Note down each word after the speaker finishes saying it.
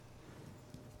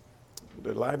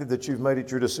Delighted that you've made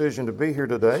it your decision to be here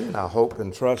today, and I hope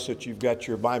and trust that you've got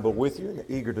your Bible with you and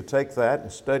eager to take that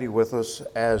and study with us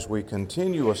as we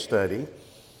continue a study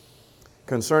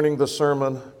concerning the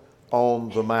Sermon on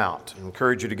the Mount. I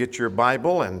encourage you to get your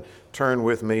Bible and turn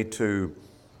with me to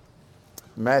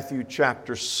Matthew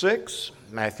chapter 6.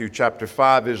 Matthew chapter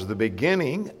 5 is the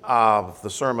beginning of the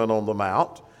Sermon on the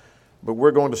Mount, but we're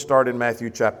going to start in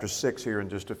Matthew chapter 6 here in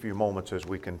just a few moments as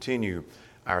we continue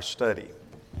our study.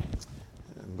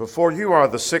 Before you are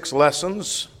the 6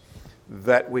 lessons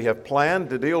that we have planned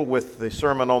to deal with the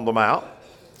Sermon on the Mount.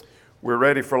 We're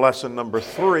ready for lesson number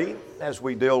 3 as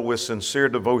we deal with sincere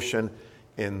devotion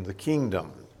in the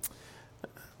kingdom.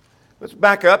 Let's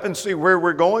back up and see where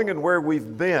we're going and where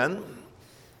we've been.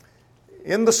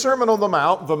 In the Sermon on the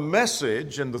Mount, the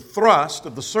message and the thrust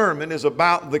of the sermon is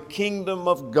about the kingdom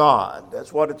of God.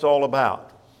 That's what it's all about.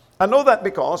 I know that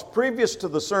because previous to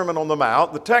the Sermon on the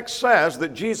Mount, the text says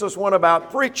that Jesus went about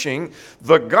preaching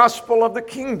the gospel of the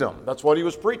kingdom. That's what he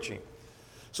was preaching.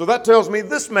 So that tells me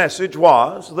this message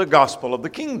was the gospel of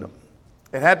the kingdom.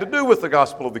 It had to do with the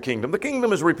gospel of the kingdom. The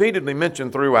kingdom is repeatedly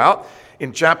mentioned throughout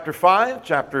in chapter 5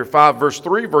 verse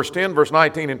 3, verse 10, verse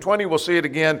 19 and 20. We'll see it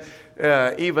again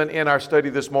even in our study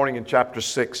this morning in chapter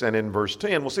 6 and in verse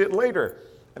 10. We'll see it later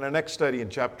in our next study in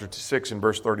chapter 6 and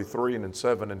verse 33 and in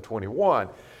 7 and 21.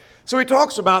 So he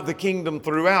talks about the kingdom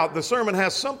throughout. The sermon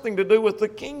has something to do with the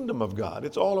kingdom of God.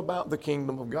 It's all about the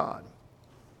kingdom of God.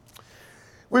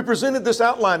 We presented this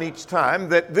outline each time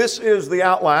that this is the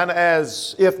outline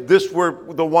as if this were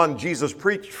the one Jesus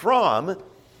preached from,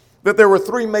 that there were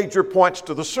 3 major points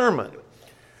to the sermon.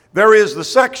 There is the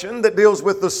section that deals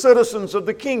with the citizens of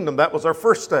the kingdom. That was our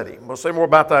first study. We'll say more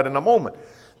about that in a moment.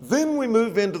 Then we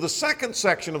move into the second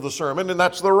section of the sermon, and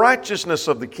that's the righteousness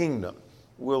of the kingdom.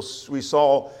 We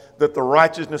saw that the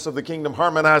righteousness of the kingdom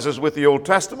harmonizes with the Old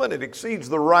Testament. It exceeds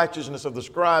the righteousness of the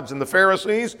scribes and the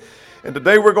Pharisees. And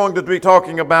today we're going to be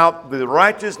talking about the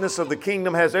righteousness of the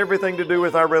kingdom has everything to do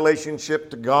with our relationship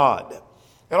to God.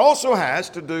 It also has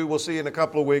to do, we'll see in a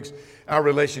couple of weeks, our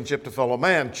relationship to fellow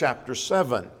man, chapter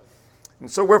 7. And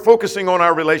so we're focusing on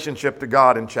our relationship to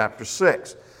God in chapter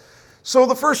 6. So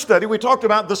the first study, we talked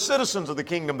about the citizens of the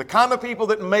kingdom, the kind of people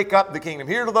that make up the kingdom.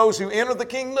 Here are those who enter the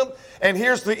kingdom, and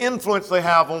here's the influence they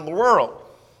have on the world.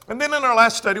 And then in our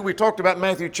last study, we talked about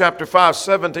Matthew chapter 5,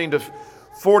 17 to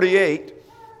 48.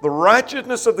 The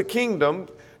righteousness of the kingdom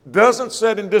doesn't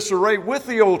set in disarray with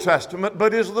the Old Testament,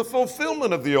 but is the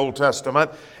fulfillment of the Old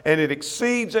Testament, and it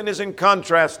exceeds and is in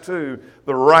contrast to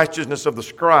the righteousness of the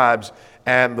scribes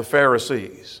and the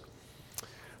Pharisees.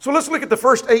 So let's look at the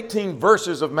first 18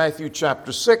 verses of Matthew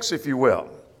chapter 6, if you will.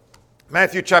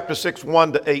 Matthew chapter 6,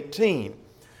 1 to 18.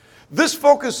 This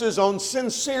focuses on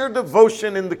sincere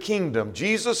devotion in the kingdom.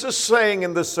 Jesus is saying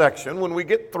in this section, when we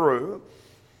get through,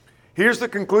 here's the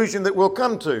conclusion that we'll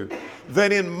come to,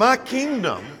 that in my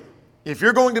kingdom, if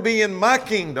you're going to be in my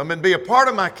kingdom and be a part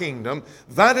of my kingdom,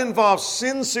 that involves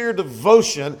sincere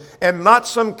devotion and not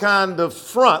some kind of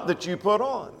front that you put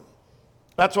on.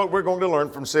 That's what we're going to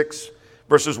learn from 6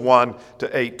 verses 1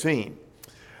 to 18.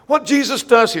 What Jesus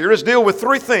does here is deal with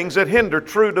 3 things that hinder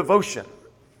true devotion.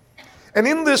 And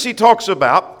in this he talks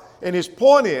about, and his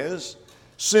point is,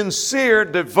 sincere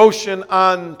devotion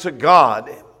unto God.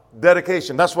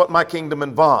 Dedication. That's what my kingdom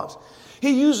involves.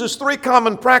 He uses 3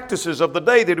 common practices of the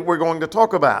day that we're going to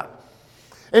talk about.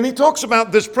 And he talks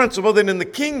about this principle that in the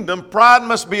kingdom, pride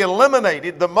must be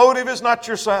eliminated. The motive is not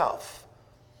yourself.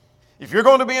 If you're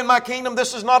going to be in my kingdom,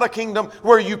 this is not a kingdom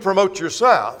where you promote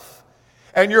yourself.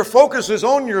 And your focus is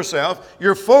on yourself.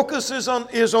 Your focus is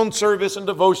on service and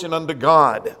devotion unto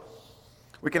God.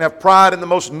 We can have pride in the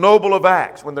most noble of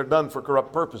acts when they're done for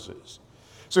corrupt purposes.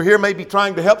 So here may be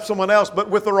trying to help someone else,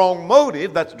 but with the wrong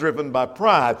motive, that's driven by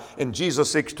pride. And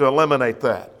Jesus seeks to eliminate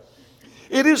that.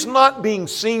 It is not being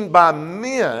seen by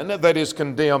men that is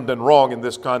condemned and wrong in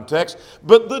this context,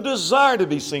 but the desire to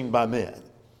be seen by men.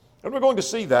 And we're going to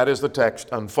see that as the text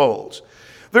unfolds.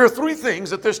 There are 3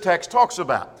 things that this text talks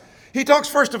about. He talks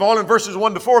first of all in verses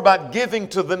 1 to 4 about giving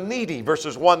to the needy,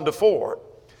 verses 1 to 4.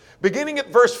 Beginning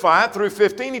at verse 5 through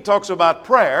 15, he talks about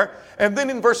prayer. And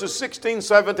then in verses 16,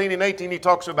 17, and 18, he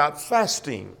talks about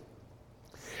fasting.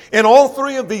 In all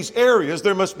 3 of these areas,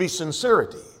 there must be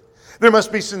sincerity. There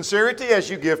must be sincerity as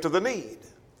you give to the need,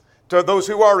 to those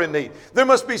who are in need. There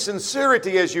must be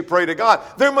sincerity as you pray to God.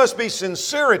 There must be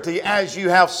sincerity as you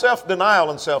have self-denial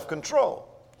and self-control.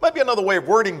 Maybe another way of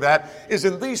wording that is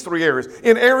in these 3 areas.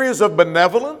 In areas of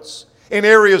benevolence, in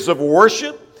areas of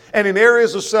worship, and in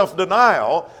areas of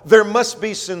self-denial, there must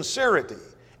be sincerity.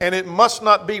 And it must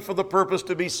not be for the purpose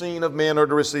to be seen of men or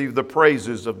to receive the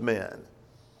praises of men.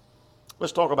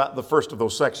 Let's talk about the first of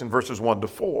those sections, verses 1 to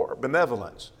 4.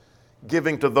 Benevolence,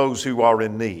 giving to those who are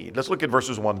in need. Let's look at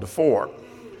verses 1 to 4.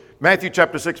 Matthew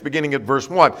chapter 6, beginning at verse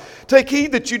 1. Take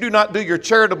heed that you do not do your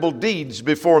charitable deeds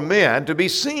before men to be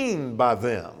seen by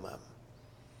them.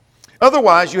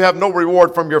 Otherwise, you have no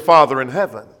reward from your Father in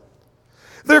heaven.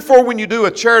 Therefore, when you do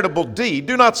a charitable deed,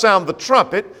 do not sound the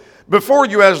trumpet before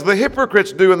you as the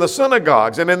hypocrites do in the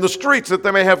synagogues and in the streets, that they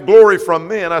may have glory from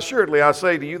men. Assuredly, I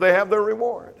say to you, they have their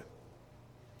reward.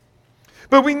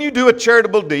 But when you do a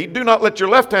charitable deed, do not let your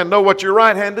left hand know what your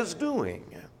right hand is doing,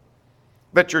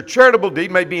 that your charitable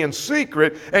deed may be in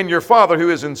secret, and your Father who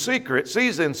is in secret,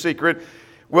 sees in secret,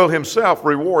 will himself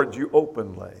reward you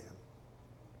openly.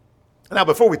 Now,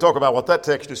 before we talk about what that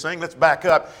text is saying, let's back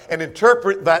up and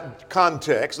interpret that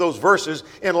context, those verses,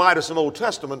 in light of some Old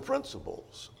Testament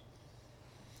principles.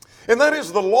 And that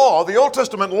is the law. The Old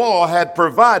Testament law had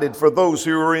provided for those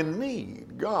who were in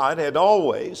need. God had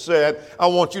always said, I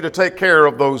want you to take care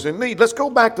of those in need. Let's go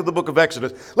back to the book of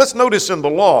Exodus. Let's notice in the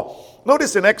law.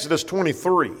 Notice in Exodus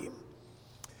 23.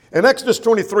 In Exodus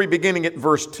 23, beginning at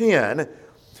verse 10,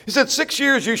 he said, 6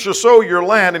 years you shall sow your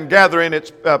land and gather in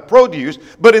its produce,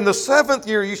 but in the 7th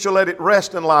year you shall let it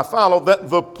rest and lie fallow, that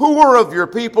the poor of your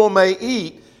people may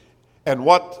eat, and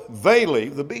what they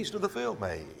leave, the beast of the field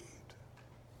may eat.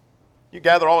 You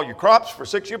gather all your crops for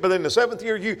 6 years, but then the 7th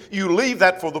year you leave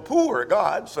that for the poor.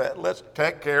 God said, let's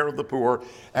take care of the poor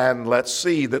and let's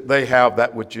see that they have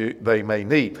that which they may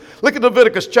need. Look at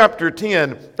Leviticus chapter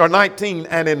 10 or 19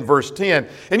 and in verse 10.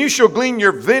 And you shall glean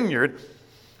your vineyard,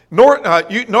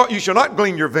 you shall not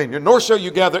glean your vineyard, nor shall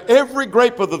you gather every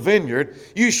grape of the vineyard.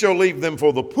 You shall leave them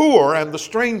for the poor and the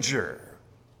stranger.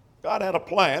 God had a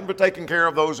plan for taking care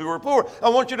of those who are poor. I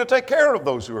want you to take care of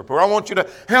those who are poor. I want you to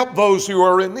help those who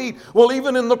are in need. Well,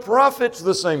 even in the prophets,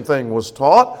 the same thing was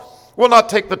taught. We'll not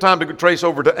take the time to trace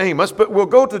over to Amos, but we'll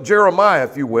go to Jeremiah,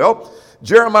 if you will.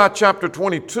 Jeremiah chapter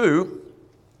 22,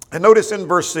 and notice in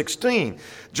verse 16.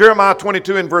 Jeremiah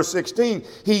 22 and verse 16,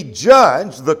 he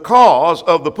judged the cause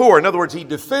of the poor. In other words, he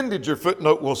defended, your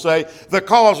footnote will say, the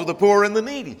cause of the poor and the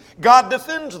needy. God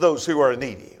defends those who are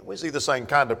needy. We see the same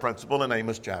kind of principle in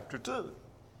Amos chapter 2.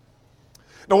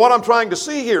 Now, what I'm trying to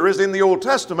see here is in the Old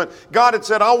Testament, God had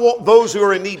said, I want those who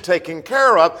are in need taken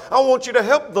care of. I want you to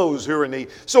help those who are in need.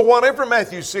 So whatever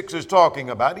Matthew 6 is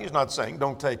talking about, he's not saying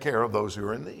don't take care of those who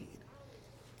are in need.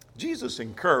 Jesus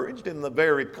encouraged in the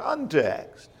very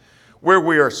context where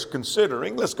we are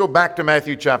considering. Let's go back to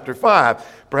Matthew chapter 5.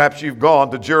 Perhaps you've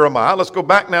gone to Jeremiah. Let's go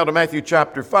back now to Matthew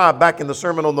chapter 5, back in the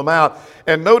Sermon on the Mount.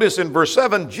 And notice in verse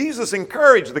 7, Jesus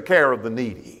encouraged the care of the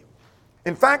needy.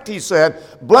 In fact, he said,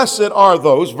 blessed are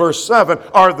those, verse 7,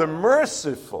 are the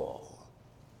merciful,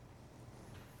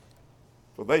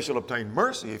 for they shall obtain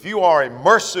mercy. If you are a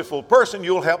merciful person,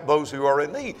 you'll help those who are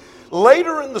in need.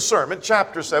 Later in the sermon,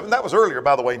 chapter 7, that was earlier,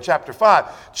 by the way, in chapter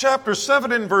 5. Chapter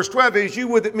 7 in verse 12 is, you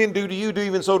would that men do to you, do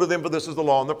even so to them, for this is the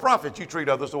law and the prophets. You treat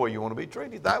others the way you want to be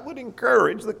treated. That would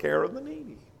encourage the care of the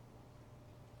needy.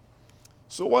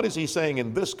 So what is he saying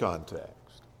in this context?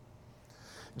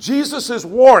 Jesus is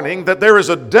warning that there is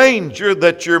a danger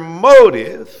that your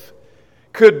motive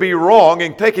could be wrong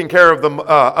in taking care of them,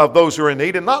 of those who are in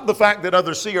need, and not the fact that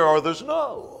others see or others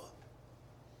know.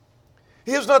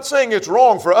 He is not saying it's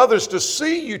wrong for others to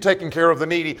see you taking care of the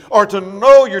needy or to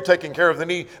know you're taking care of the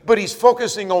needy, but he's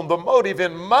focusing on the motive.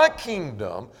 In my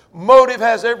kingdom, motive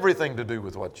has everything to do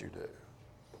with what you do.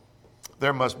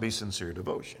 There must be sincere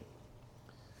devotion.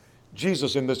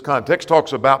 Jesus in this context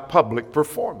talks about public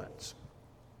performance.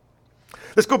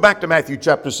 Let's go back to Matthew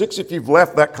chapter 6. If you've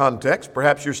left that context,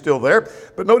 perhaps you're still there.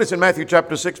 But notice in Matthew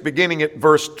chapter 6, beginning at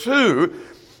verse 2,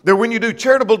 that when you do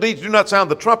charitable deeds, do not sound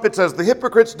the trumpets as the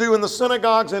hypocrites do in the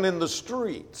synagogues and in the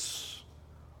streets.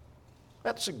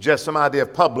 That suggests some idea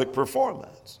of public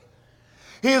performance.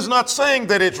 He is not saying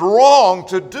that it's wrong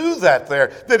to do that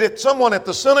there. That if someone at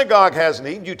the synagogue has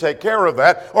need, you take care of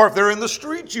that. Or if they're in the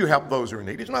streets, you help those who are in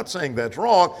need. He's not saying that's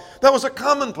wrong. That was a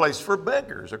commonplace for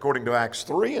beggars, according to Acts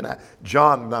 3 and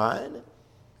John 9.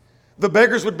 The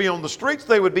beggars would be on the streets.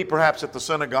 They would be perhaps at the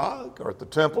synagogue or at the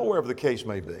temple, wherever the case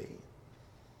may be.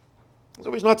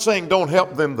 So he's not saying don't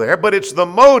help them there, but it's the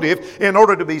motive in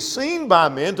order to be seen by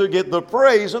men to get the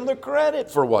praise and the credit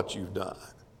for what you've done.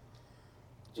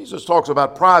 Jesus talks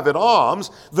about private alms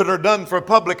that are done for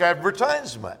public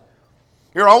advertisement.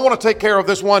 Here, I want to take care of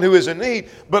this one who is in need,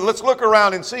 but let's look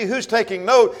around and see who's taking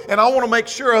note, and I want to make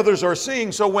sure others are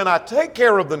seeing, so when I take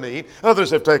care of the need,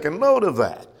 others have taken note of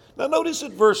that. Now notice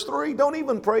at verse 3, don't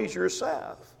even praise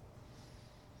yourself.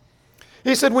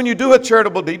 He said, when you do a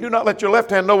charitable deed, do not let your left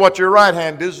hand know what your right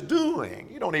hand is doing.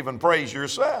 You don't even praise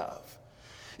yourself.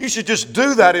 You should just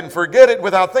do that and forget it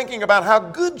without thinking about how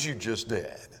good you just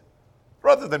did.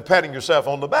 Rather than patting yourself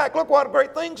on the back, look what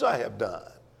great things I have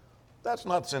done. That's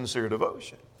not sincere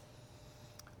devotion.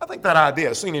 I think that idea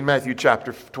is seen in Matthew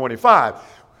chapter 25.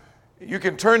 You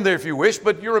can turn there if you wish,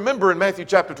 but you remember in Matthew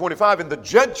chapter 25 in the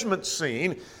judgment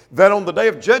scene that on the day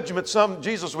of judgment,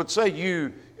 Jesus would say,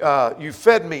 you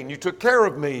fed me and you took care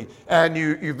of me and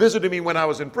you visited me when I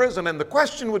was in prison. And the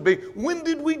question would be, when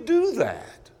did we do that?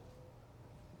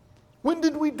 When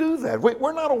did we do that?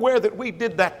 We're not aware that we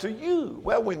did that to you.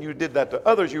 Well, when you did that to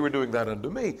others, you were doing that unto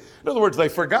me. In other words, they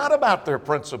forgot about their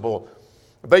principle.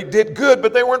 They did good,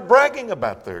 but they weren't bragging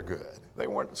about their good. They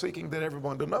weren't seeking that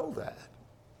everyone to know that.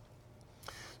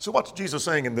 So what's Jesus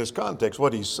saying in this context?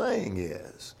 What he's saying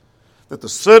is that the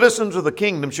citizens of the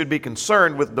kingdom should be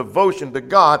concerned with devotion to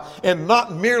God and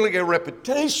not merely a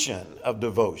reputation of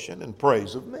devotion and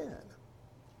praise of men.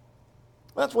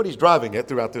 That's what he's driving at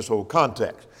throughout this whole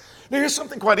context. Now, here's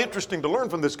something quite interesting to learn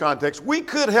from this context. We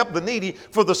could help the needy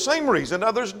for the same reason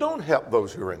others don't help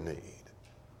those who are in need.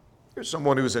 Here's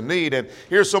someone who's in need, and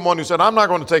here's someone who said, I'm not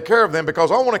going to take care of them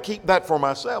because I want to keep that for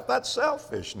myself. That's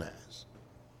selfishness.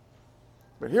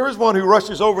 But here is one who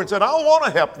rushes over and said, I want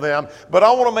to help them, but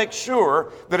I want to make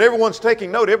sure that everyone's taking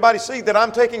note. Everybody sees that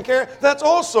I'm taking care. That's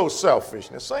also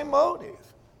selfishness. Same motive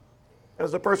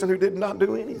as the person who did not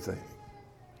do anything,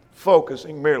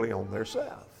 focusing merely on their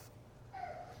self.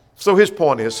 So his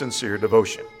point is sincere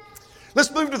devotion. Let's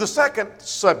move to the second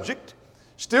subject,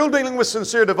 still dealing with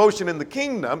sincere devotion in the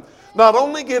kingdom. Not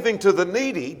only giving to the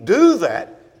needy, do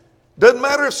that. Doesn't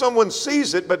matter if someone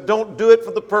sees it, but don't do it for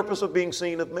the purpose of being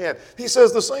seen of men. He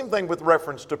says the same thing with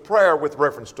reference to prayer, with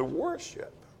reference to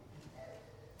worship.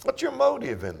 What's your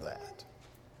motive in that?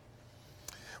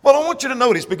 Well, I want you to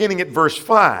notice, beginning at verse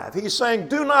 5, he's saying,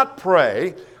 do not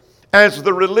pray as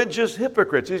the religious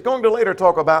hypocrites. He's going to later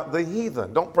talk about the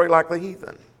heathen. Don't pray like the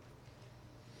heathen.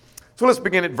 So let's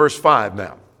begin at verse 5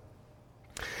 now.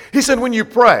 He said, when you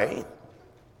pray,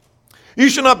 you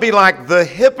should not be like the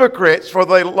hypocrites, for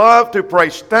they love to pray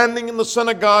standing in the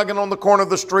synagogue and on the corner of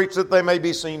the streets that they may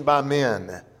be seen by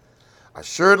men.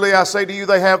 Assuredly, I say to you,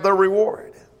 they have their reward.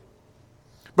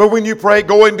 But when you pray,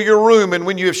 go into your room, and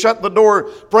when you have shut the door,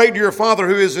 pray to your Father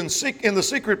who is in the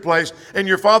secret place, and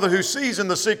your Father who sees in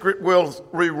the secret will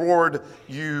reward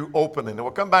you openly. And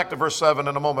we'll come back to verse 7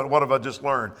 in a moment. What have I just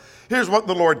learned? Here's what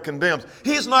the Lord condemns.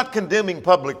 He is not condemning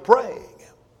public praying.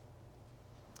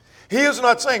 He is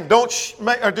not saying,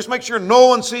 just make sure no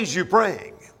one sees you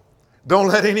praying. Don't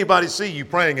let anybody see you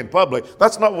praying in public.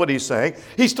 That's not what he's saying.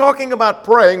 He's talking about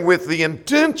praying with the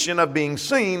intention of being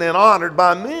seen and honored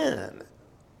by men.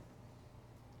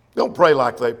 Don't pray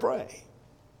like they pray.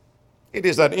 It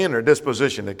is that inner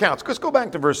disposition that counts. Let's go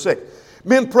back to verse 6.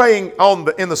 Men praying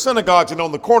in the synagogues and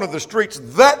on the corner of the streets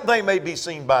that they may be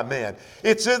seen by men.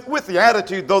 It's with the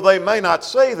attitude, though they may not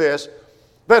say this,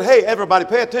 but hey, everybody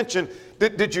pay attention.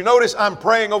 Did you notice I'm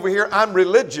praying over here? I'm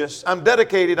religious. I'm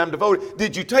dedicated. I'm devoted.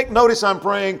 Did you take notice I'm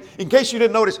praying? In case you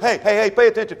didn't notice, hey, pay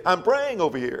attention. I'm praying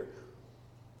over here.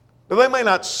 Now, they may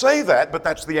not say that, but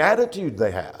that's the attitude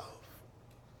they have.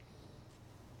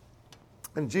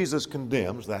 And Jesus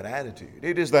condemns that attitude.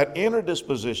 It is that inner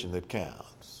disposition that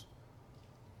counts.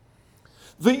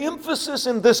 The emphasis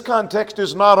in this context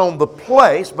is not on the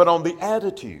place, but on the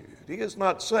attitude. He is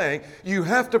not saying you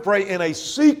have to pray in a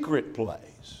secret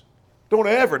place. Don't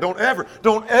ever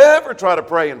try to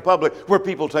pray in public where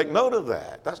people take note of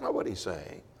that. That's not what he's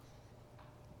saying.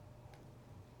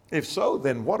 If so,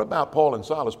 then what about Paul and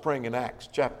Silas praying in Acts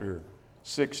chapter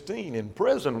 16 in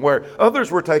prison where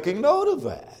others were taking note of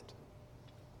that?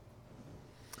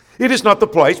 It is not the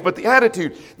place, but the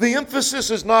attitude. The emphasis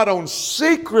is not on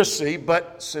secrecy,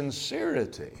 but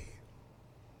sincerity.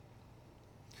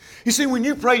 You see, when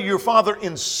you pray to your Father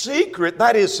in secret,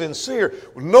 that is sincere.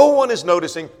 No one is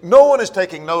noticing, no one is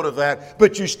taking note of that,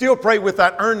 but you still pray with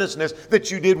that earnestness that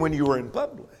you did when you were in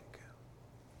public.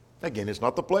 Again, it's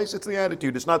not the place, it's the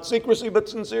attitude. It's not secrecy, but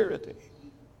sincerity.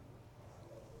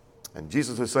 And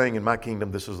Jesus is saying, in my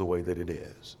kingdom, this is the way that it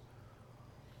is.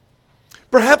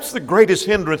 Perhaps the greatest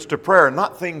hindrance to prayer are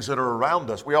not things that are around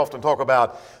us. We often talk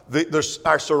about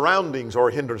our surroundings are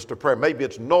a hindrance to prayer. Maybe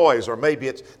it's noise, or maybe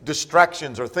it's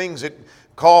distractions or things that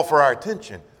call for our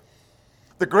attention.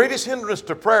 The greatest hindrance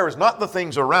to prayer is not the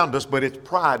things around us, but it's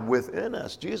pride within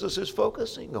us. Jesus is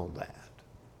focusing on that.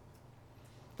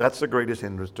 That's the greatest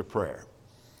hindrance to prayer.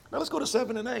 Now let's go to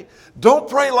 7 and 8. Don't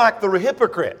pray like the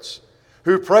hypocrites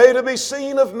who pray to be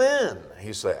seen of men,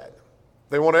 he said.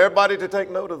 They want everybody to take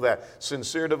note of that.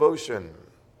 Sincere devotion.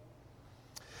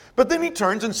 But then he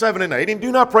turns in 7 and 8, and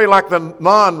do not pray like the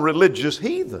non-religious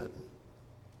heathen.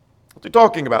 What's he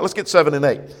talking about? Let's get 7 and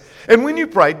 8. And when you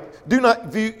pray, do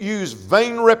not use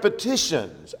vain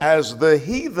repetitions as the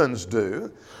heathens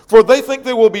do, for they think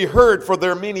they will be heard for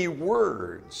their many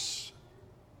words.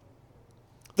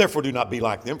 Therefore do not be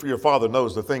like them, for your Father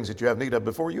knows the things that you have need of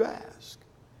before you ask.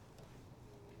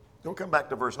 Don't come back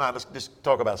to verse 9. Let's just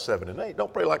talk about 7 and 8.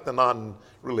 Don't pray like the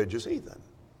non-religious heathen.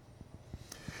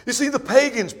 You see, the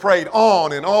pagans prayed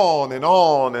on and on and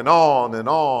on and on and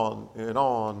on and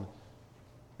on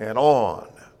and on.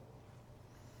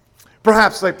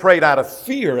 Perhaps they prayed out of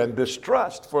fear and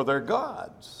distrust for their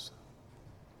gods.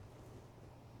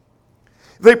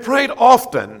 They prayed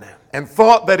often and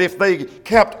thought that if they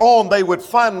kept on, they would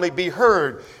finally be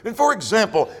heard. And for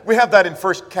example, we have that in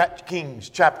 1 Kings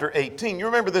chapter 18. You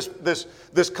remember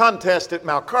this contest at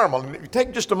Mount Carmel. And if you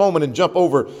take just a moment and jump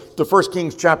over to 1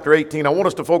 Kings chapter 18, I want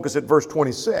us to focus at verse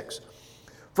 26.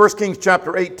 1 Kings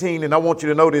chapter 18, and I want you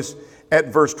to notice at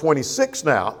verse 26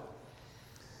 now,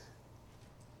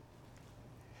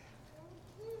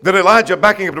 that Elijah,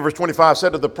 backing up to verse 25,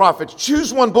 said to the prophets,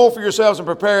 choose one bull for yourselves and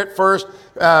prepare it first,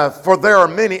 for there are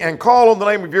many, and call on the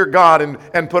name of your God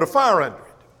and put a fire under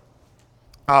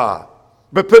it.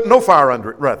 But put no fire under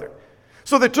it, rather.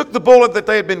 So they took the bullet that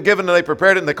they had been given and they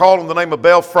prepared it and they called on the name of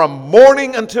Baal from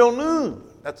morning until noon.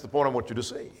 That's the point I want you to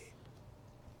see.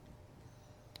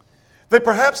 They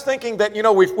perhaps thinking that,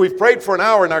 we've prayed for an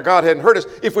hour and our God hadn't heard us.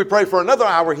 If we pray for another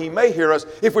hour, He may hear us.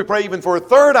 If we pray even for a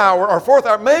third hour or fourth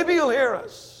hour, maybe He'll hear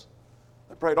us.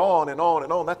 They prayed on and on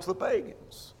and on. That's the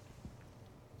pagans.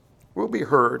 We'll be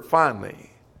heard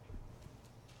finally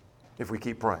if we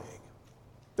keep praying.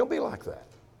 Don't be like that.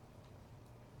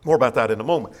 More about that in a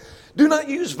moment. Do not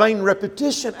use vain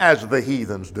repetition as the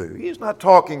heathens do. He's not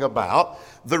talking about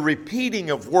the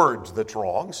repeating of words that's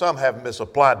wrong. Some have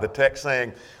misapplied the text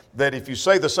saying that if you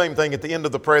say the same thing at the end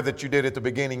of the prayer that you did at the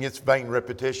beginning, it's vain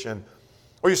repetition.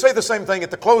 Or you say the same thing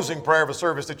at the closing prayer of a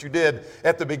service that you did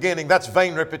at the beginning, that's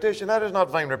vain repetition. That is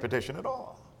not vain repetition at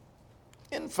all.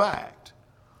 In fact,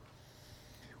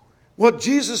 what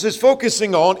Jesus is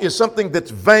focusing on is something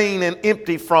that's vain and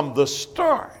empty from the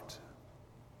start.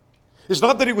 It's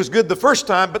not that it was good the first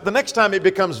time, but the next time it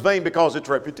becomes vain because it's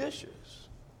repetitious.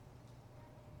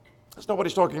 That's not what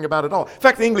he's talking about at all. In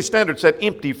fact, the English Standard said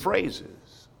empty phrases.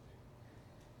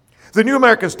 The New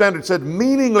American Standard said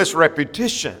meaningless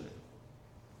repetition.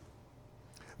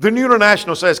 The New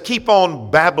International says keep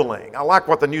on babbling. I like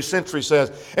what the New Century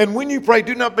says. And when you pray,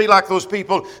 do not be like those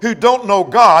people who don't know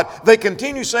God. They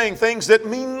continue saying things that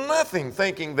mean nothing,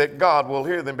 thinking that God will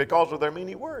hear them because of their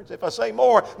many words. If I say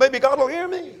more, maybe God will hear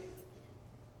me.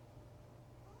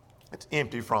 It's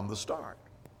empty from the start.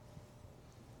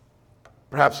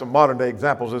 Perhaps some modern day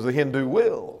examples is the Hindu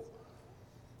wheel,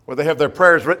 where they have their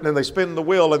prayers written and they spin the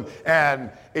wheel,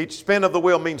 and each spin of the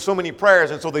wheel means so many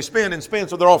prayers, and so they spin and spin,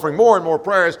 so they're offering more and more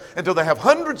prayers until they have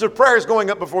hundreds of prayers going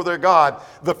up before their God.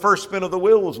 The first spin of the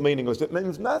wheel was meaningless. It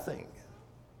means nothing.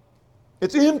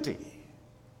 It's empty.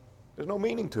 There's no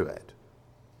meaning to it.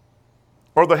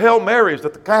 Or the Hail Marys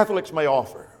that the Catholics may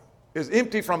offer is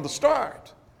empty from the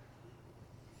start.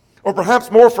 Or perhaps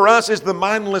more for us is the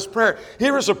mindless prayer.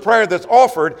 Here is a prayer that's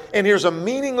offered, and here's a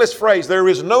meaningless phrase. There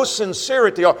is no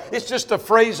sincerity. It's just a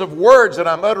phrase of words that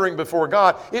I'm uttering before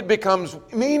God. It becomes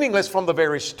meaningless from the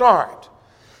very start.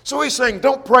 So he's saying,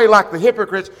 don't pray like the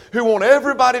hypocrites who want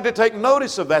everybody to take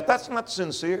notice of that. That's not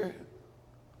sincere.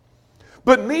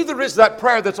 But neither is that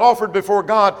prayer that's offered before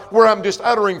God where I'm just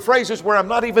uttering phrases where I'm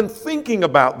not even thinking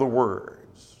about the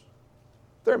words.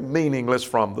 They're meaningless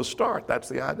from the start. That's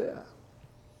the idea.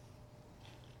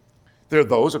 There are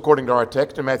those, according to our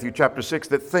text in Matthew chapter 6,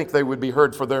 that think they would be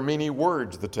heard for their many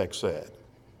words, the text said.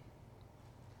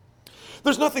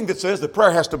 There's nothing that says that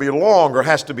prayer has to be long or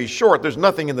has to be short. There's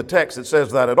nothing in the text that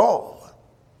says that at all.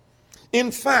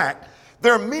 In fact,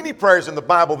 there are many prayers in the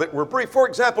Bible that were brief. For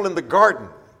example, in the garden,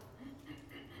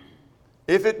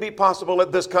 if it be possible,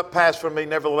 let this cup pass from me,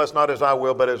 nevertheless not as I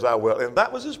will, but as I will. And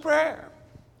that was his prayer.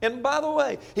 And by the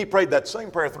way, he prayed that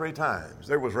same prayer 3 times.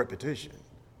 There was repetition,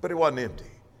 but it wasn't empty.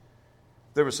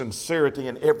 There was sincerity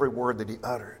in every word that he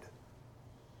uttered.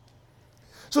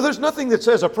 So there's nothing that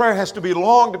says a prayer has to be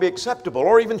long to be acceptable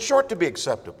or even short to be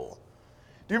acceptable.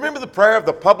 Do you remember the prayer of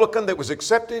the publican that was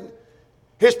accepted?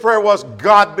 His prayer was,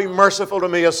 God be merciful to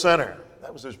me, a sinner.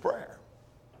 That was his prayer.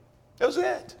 That was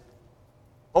it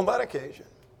on that occasion.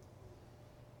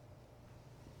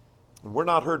 And we're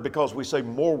not heard because we say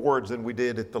more words than we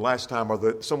did at the last time or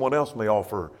that someone else may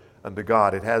offer unto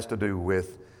God. It has to do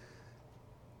with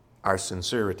our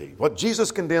sincerity. What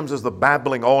Jesus condemns is the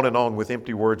babbling on and on with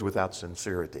empty words without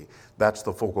sincerity. That's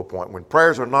the focal point. When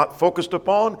prayers are not focused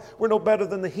upon, we're no better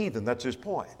than the heathen. That's his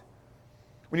point.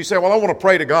 When you say, well, I want to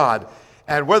pray to God,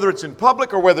 and whether it's in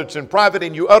public or whether it's in private,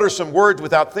 and you utter some words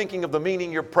without thinking of the meaning,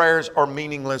 your prayers are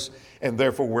meaningless, and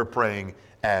therefore we're praying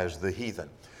as the heathen.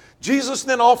 Jesus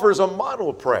then offers a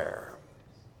model prayer.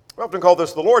 We often call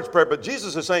this the Lord's Prayer, but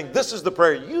Jesus is saying this is the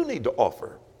prayer you need to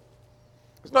offer.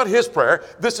 It's not his prayer.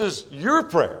 This is your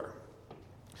prayer.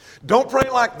 Don't pray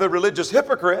like the religious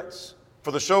hypocrites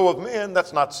for the show of men.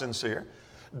 That's not sincere.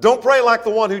 Don't pray like the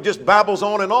one who just babbles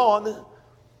on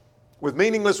with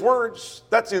meaningless words.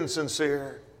 That's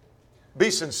insincere. Be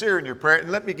sincere in your prayer.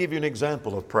 And let me give you an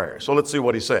example of prayer. So let's see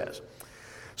what he says.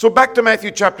 So back to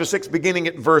Matthew chapter 6, beginning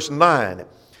at verse 9.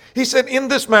 He said, in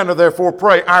this manner, therefore,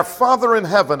 pray, our Father in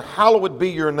heaven, hallowed be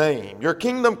your name. Your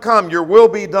kingdom come, your will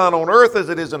be done on earth as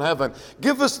it is in heaven.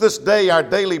 Give us this day our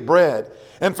daily bread,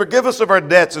 and forgive us of our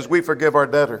debts as we forgive our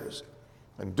debtors.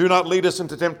 And do not lead us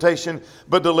into temptation,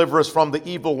 but deliver us from the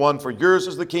evil one. For yours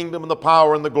is the kingdom and the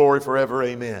power and the glory forever.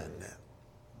 Amen.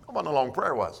 How about a long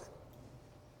prayer was it?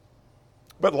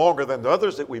 But longer than the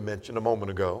others that we mentioned a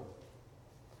moment ago.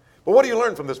 But what do you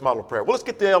learn from this model prayer? Well, let's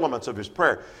get the elements of his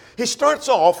prayer. He starts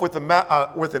off with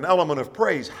an element of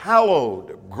praise.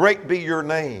 Hallowed, great be your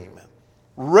name.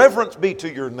 Reverence be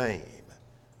to your name.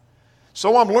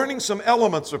 So I'm learning some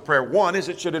elements of prayer. One is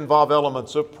it should involve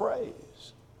elements of praise.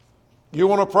 You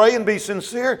want to pray and be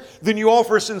sincere? Then you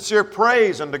offer sincere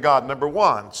praise unto God, number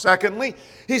one. Secondly,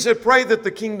 he said, pray that the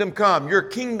kingdom come. Your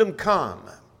kingdom come.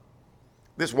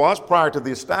 This was prior to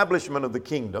the establishment of the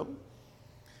kingdom.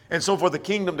 And so for the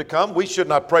kingdom to come, we should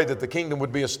not pray that the kingdom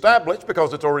would be established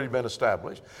because it's already been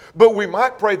established. But we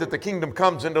might pray that the kingdom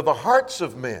comes into the hearts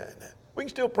of men. We can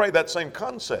still pray that same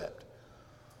concept.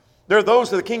 There are those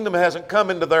that the kingdom hasn't come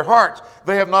into their hearts.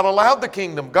 They have not allowed the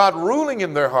kingdom, God ruling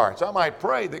in their hearts. I might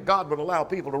pray that God would allow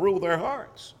people to rule their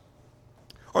hearts.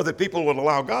 Or that people would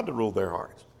allow God to rule their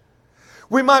hearts.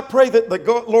 We might pray that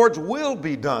the Lord's will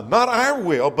be done. Not our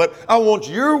will, but I want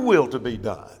your will to be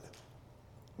done.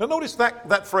 Now notice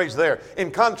that phrase there in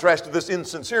contrast to this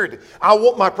insincerity. I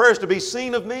want my prayers to be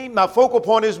seen of me. My focal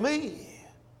point is me.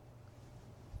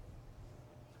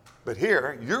 But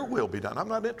here, your will be done. I'm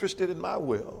not interested in my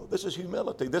will. This is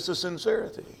humility. This is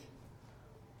sincerity.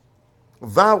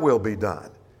 Thy will be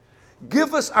done.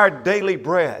 Give us our daily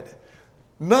bread.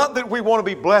 Not that we want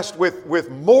to be blessed with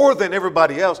more than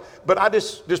everybody else, but I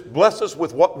just bless us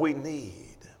with what we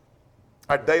need.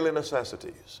 Our daily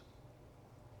necessities.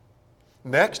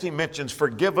 Next, he mentions,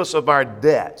 forgive us of our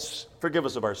debts. Forgive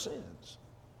us of our sins.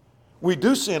 We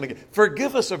do sin again.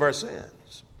 Forgive us of our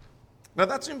sins. Now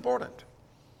that's important.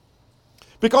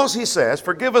 Because he says,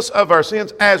 forgive us of our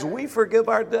sins as we forgive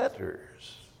our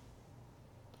debtors.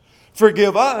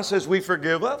 Forgive us as we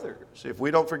forgive others. If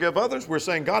we don't forgive others, we're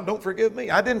saying, God, don't forgive me.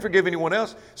 I didn't forgive anyone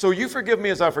else, so you forgive me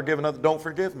as I forgive another. Don't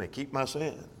forgive me. Keep my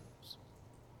sins.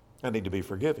 I need to be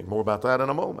forgiving. More about that in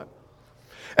a moment.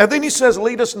 And then he says,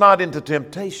 lead us not into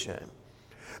temptation.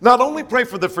 Not only pray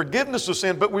for the forgiveness of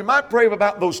sin, but we might pray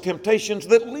about those temptations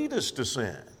that lead us to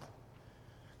sin.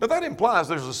 Now that implies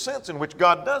there's a sense in which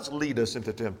God does lead us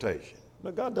into temptation.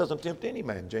 Now God doesn't tempt any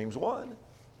man, James 1.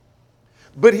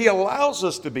 But he allows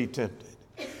us to be tempted.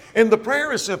 And the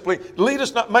prayer is simply, lead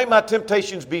us not, may my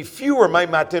temptations be fewer, may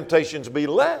my temptations be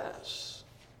less.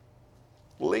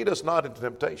 Lead us not into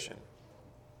temptation.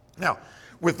 Now,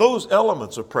 with those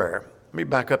elements of prayer, let me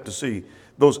back up to see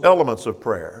those elements of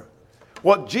prayer.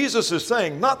 What Jesus is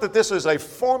saying, not that this is a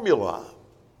formula.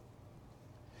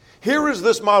 Here is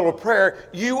this model of prayer.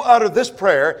 You utter this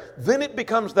prayer, then it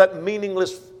becomes that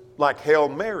meaningless, like Hail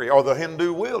Mary or the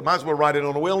Hindu wheel. Might as well write it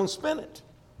on a wheel and spin it.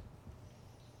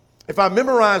 If I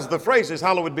memorize the phrases,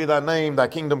 hallowed be thy name, thy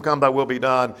kingdom come, thy will be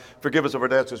done, forgive us of our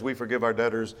debts as we forgive our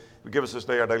debtors, give us this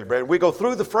day our daily bread. We go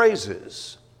through the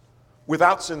phrases.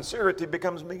 Without sincerity, it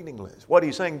becomes meaningless. What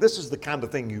he's saying, this is the kind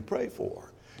of thing you pray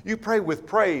for. You pray with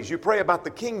praise. You pray about the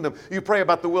kingdom. You pray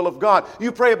about the will of God.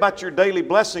 You pray about your daily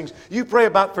blessings. You pray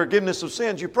about forgiveness of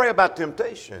sins. You pray about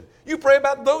temptation. You pray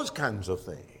about those kinds of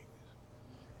things.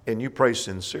 And you pray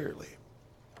sincerely.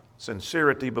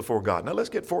 Sincerity before God. Now let's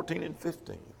get 14 and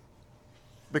 15.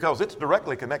 Because it's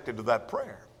directly connected to that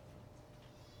prayer.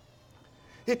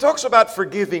 He talks about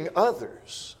forgiving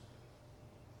others.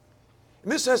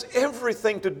 And this has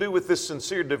everything to do with this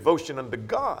sincere devotion unto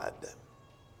God.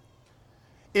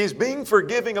 Is being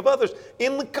forgiving of others.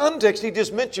 In the context, he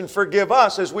just mentioned forgive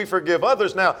us as we forgive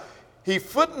others. Now, he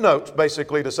footnotes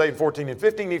basically to say in 14 and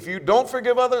 15, if you don't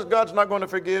forgive others, God's not going to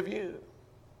forgive you.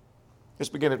 Let's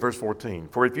begin at verse 14.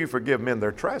 For if you forgive men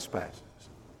their trespasses,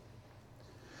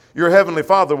 your heavenly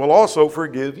Father will also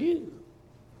forgive you.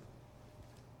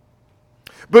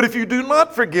 But if you do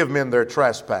not forgive men their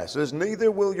trespasses, neither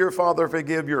will your Father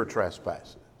forgive your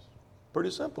trespasses.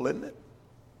 Pretty simple, isn't it?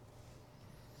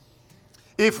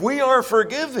 If we are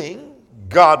forgiving,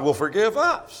 God will forgive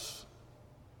us.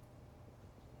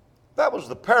 That was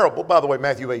the parable, by the way,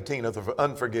 Matthew 18, of the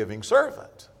unforgiving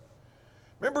servant.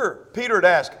 Remember, Peter had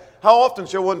asked, how often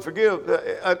shall one forgive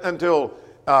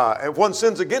if one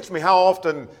sins against me, how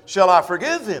often shall I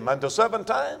forgive him? Until 7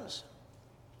 times?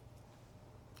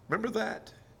 Remember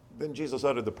that? Then Jesus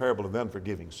uttered the parable of the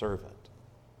unforgiving servant.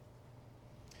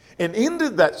 And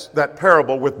ended that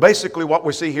parable with basically what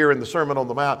we see here in the Sermon on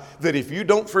the Mount, that if you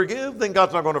don't forgive, then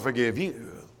God's not going to forgive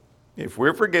you. If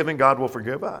we're forgiving, God will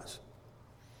forgive us.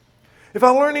 If I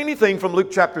learn anything from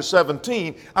Luke chapter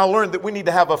 17, I learned that we need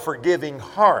to have a forgiving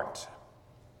heart.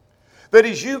 That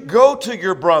is, you go to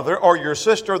your brother or your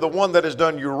sister, the one that has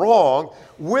done you wrong,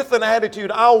 with an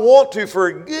attitude, I want to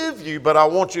forgive you, but I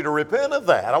want you to repent of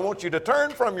that. I want you to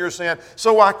turn from your sin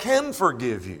so I can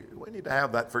forgive you. We need to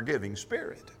have that forgiving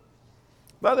spirit.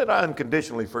 Not that I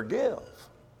unconditionally forgive.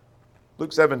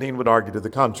 Luke 17 would argue to the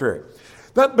contrary.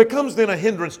 That becomes then a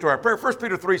hindrance to our prayer. 1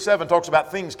 Peter 3:7 talks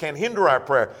about things can hinder our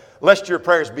prayer, lest your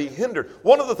prayers be hindered.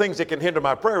 One of the things that can hinder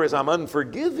my prayer is I'm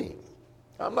unforgiving.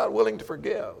 I'm not willing to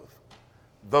forgive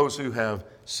those who have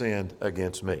sinned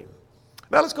against me.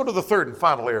 Now let's go to the third and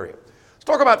final area. Let's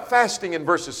talk about fasting in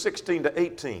verses 16 to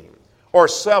 18, or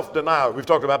self-denial. We've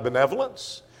talked about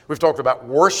benevolence. We've talked about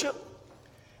worship.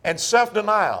 And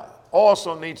self-denial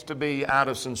also needs to be out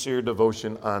of sincere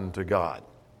devotion unto God.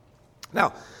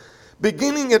 Now,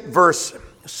 beginning at verse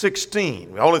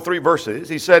 16, only 3 verses,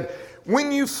 he said,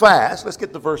 when you fast, let's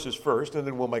get the verses first and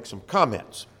then we'll make some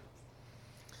comments.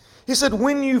 He said,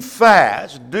 when you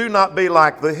fast, do not be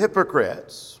like the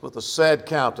hypocrites with a sad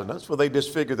countenance, for they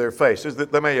disfigure their faces,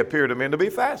 that they may appear to men to be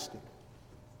fasting.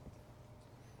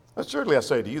 Certainly I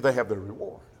say to you, they have their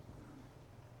reward.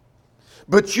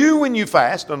 But you, when you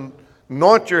fast,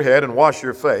 anoint your head and wash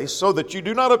your face, so that you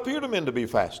do not appear to men to be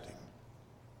fasting,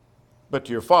 but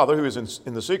to your Father who is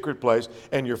in the secret place,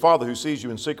 and your Father who sees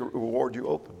you in secret will reward you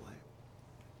openly.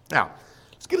 Now,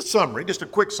 let's get a summary, just a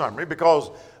quick summary, because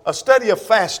a study of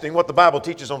fasting, what the Bible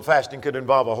teaches on fasting, could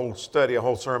involve a whole study, a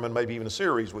whole sermon, maybe even a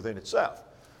series within itself.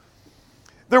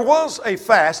 There was a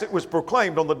fast that was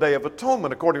proclaimed on the Day of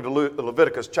Atonement, according to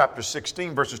Leviticus chapter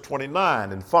 16, verses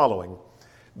 29 and following.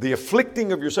 The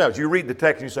afflicting of yourselves. You read the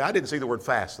text and you say, I didn't see the word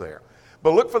fast there.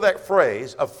 But look for that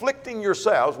phrase, afflicting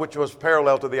yourselves, which was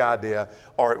parallel to the idea,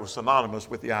 or it was synonymous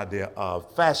with the idea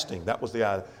of fasting. That was the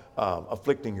idea of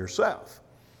afflicting yourself.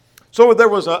 So there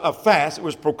was a fast that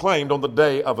was proclaimed on the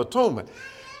Day of Atonement.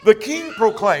 The king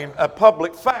proclaimed a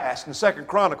public fast in 2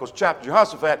 Chronicles,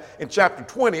 Jehoshaphat, in chapter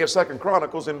 20 of 2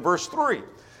 Chronicles in verse 3.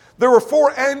 There were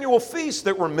 4 annual feasts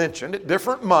that were mentioned at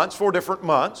different months, 4 different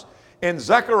months, in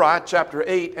Zechariah chapter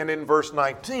 8 and in verse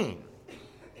 19.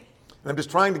 I'm just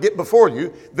trying to get before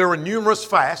you, there were numerous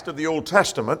fasts of the Old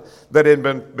Testament that had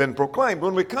been proclaimed.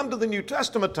 When we come to the New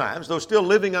Testament times, though still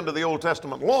living under the Old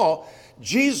Testament law,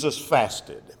 Jesus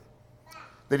fasted.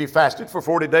 That he fasted for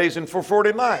 40 days and for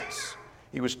 40 nights.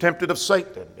 He was tempted of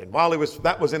Satan. And while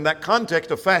that was in that context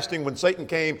of fasting when Satan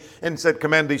came and said,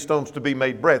 command these stones to be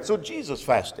made bread. So Jesus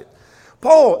fasted.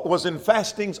 Paul was in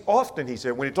fastings often, he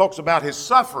said. When he talks about his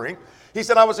suffering, he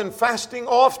said, I was in fasting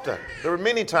often. There were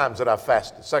many times that I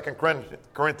fasted. 2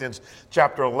 Corinthians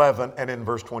chapter 11 and in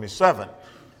verse 27.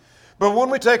 But when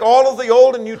we take all of the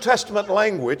Old and New Testament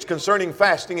language concerning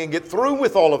fasting and get through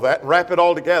with all of that and wrap it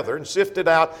all together and sift it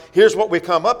out, here's what we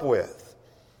come up with.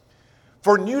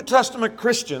 For New Testament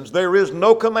Christians, there is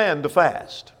no command to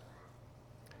fast.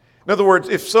 In other words,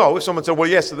 if someone said, well,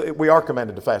 yes, we are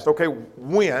commanded to fast. Okay,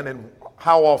 when and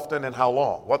how often and how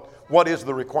long? What is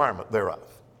the requirement thereof?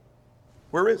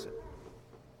 Where is it?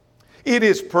 It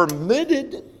is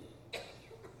permitted,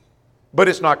 but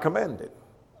it's not commanded.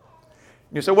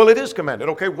 You say, well, it is commanded.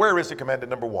 Okay, where is it commanded,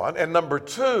 number 1? And number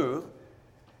 2,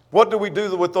 what do we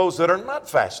do with those that are not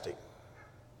fasting?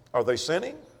 Are they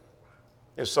sinning?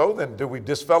 If so, then do we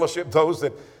disfellowship those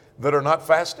that are not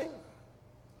fasting?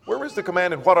 Where is the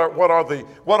command and what are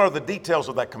the details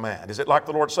of that command? Is it like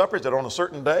the Lord's Supper? Is it on a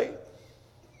certain day?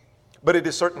 But it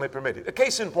is certainly permitted. A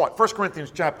case in point, 1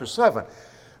 Corinthians chapter 7.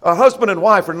 A husband and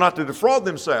wife are not to defraud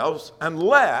themselves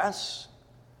unless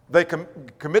they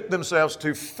commit themselves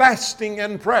to fasting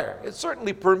and prayer. It's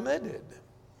certainly permitted.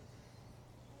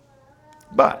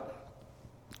 But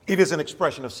it is an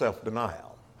expression of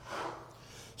self-denial.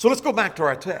 So let's go back to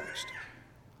our text.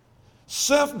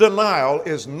 Self-denial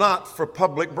is not for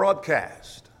public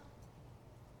broadcast.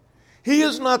 He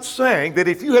is not saying that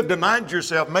if you have denied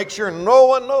yourself, make sure no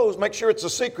one knows, make sure it's a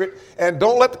secret, and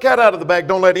don't let the cat out of the bag.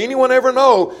 Don't let anyone ever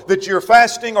know that you're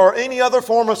fasting or any other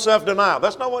form of self-denial.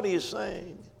 That's not what he is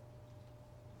saying.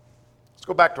 Let's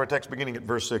go back to our text beginning at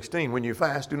verse 16. When you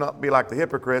fast, do not be like the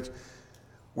hypocrites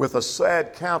with a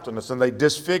sad countenance, and they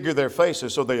disfigure their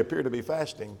faces so they appear to be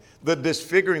fasting. The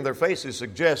disfiguring their faces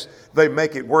suggests they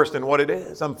make it worse than what it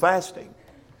is. I'm fasting.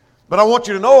 But I want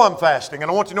you to know I'm fasting,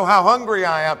 and I want you to know how hungry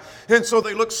I am. And so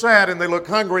they look sad and they look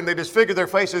hungry and they disfigure their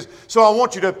faces. So I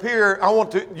want you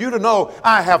to know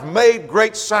I have made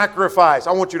great sacrifice.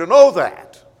 I want you to know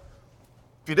that.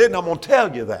 If you didn't, I'm going to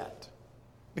tell you that.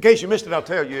 In case you missed it, I'll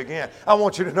tell you again. I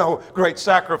want you to know great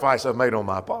sacrifice I've made on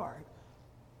my part.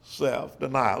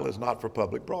 Self-denial is not for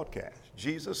public broadcast.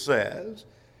 Jesus says,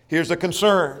 here's a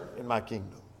concern in my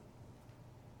kingdom.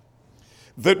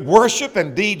 That worship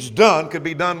and deeds done could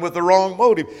be done with the wrong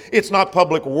motive. It's not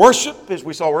public worship, as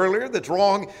we saw earlier, that's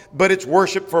wrong, but it's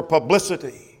worship for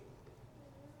publicity.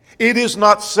 It is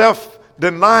not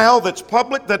self-denial that's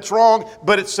public that's wrong,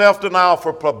 but it's self-denial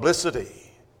for publicity.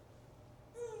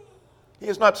 He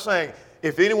is not saying,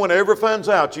 if anyone ever finds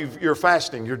out you're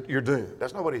fasting, you're doomed.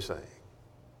 That's not what he's saying.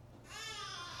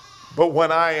 But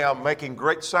when I am making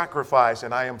great sacrifice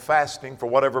and I am fasting for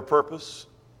whatever purpose,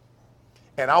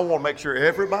 and I want to make sure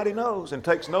everybody knows and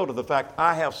takes note of the fact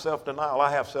I have self-denial, I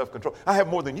have self-control. I have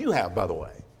more than you have, by the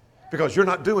way, because you're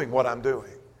not doing what I'm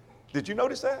doing. Did you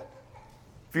notice that?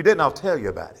 If you didn't, I'll tell you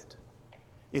about it.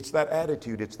 It's that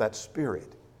attitude, it's that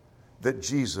spirit that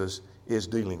Jesus is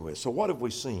dealing with. So what have we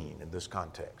seen in this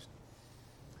context?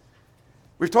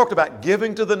 We've talked about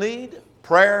giving to the need,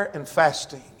 prayer, and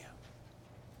fasting.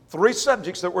 3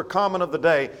 subjects that were common of the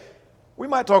day. We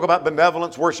might talk about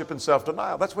benevolence, worship, and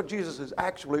self-denial. That's what Jesus is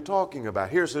actually talking about.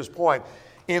 Here's his point.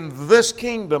 In this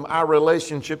kingdom, our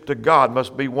relationship to God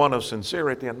must be one of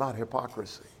sincerity and not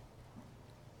hypocrisy.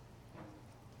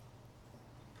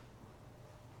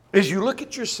 As you look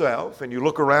at yourself and you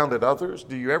look around at others,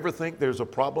 do you ever think there's a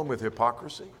problem with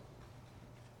hypocrisy?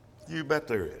 You bet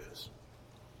there is.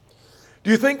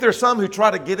 Do you think there's some who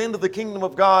try to get into the kingdom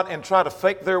of God and try to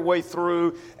fake their way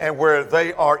through, and where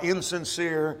they are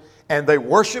insincere and they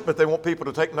worship, but they want people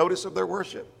to take notice of their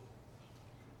worship?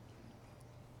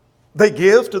 They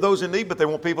give to those in need, but they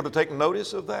want people to take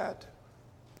notice of that.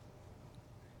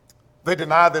 They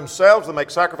deny themselves and make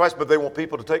sacrifice, but they want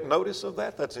people to take notice of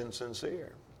that. That's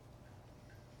insincere.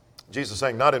 Jesus is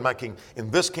saying, not in my kingdom. In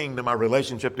this kingdom, our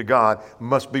relationship to God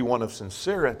must be one of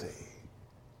sincerity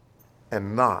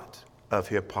and not of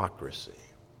hypocrisy.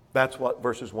 That's what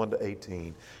verses 1 to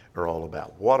 18 are all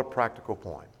about. What a practical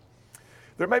point.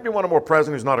 There may be one or more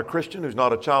present who's not a Christian, who's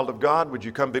not a child of God. Would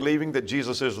you come believing that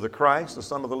Jesus is the Christ, the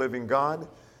Son of the living God?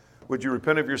 Would you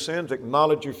repent of your sins,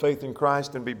 acknowledge your faith in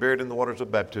Christ, and be buried in the waters of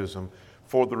baptism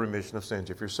for the remission of sins?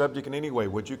 If you're subject in any way,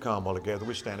 would you come while together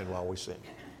we stand and while we sing?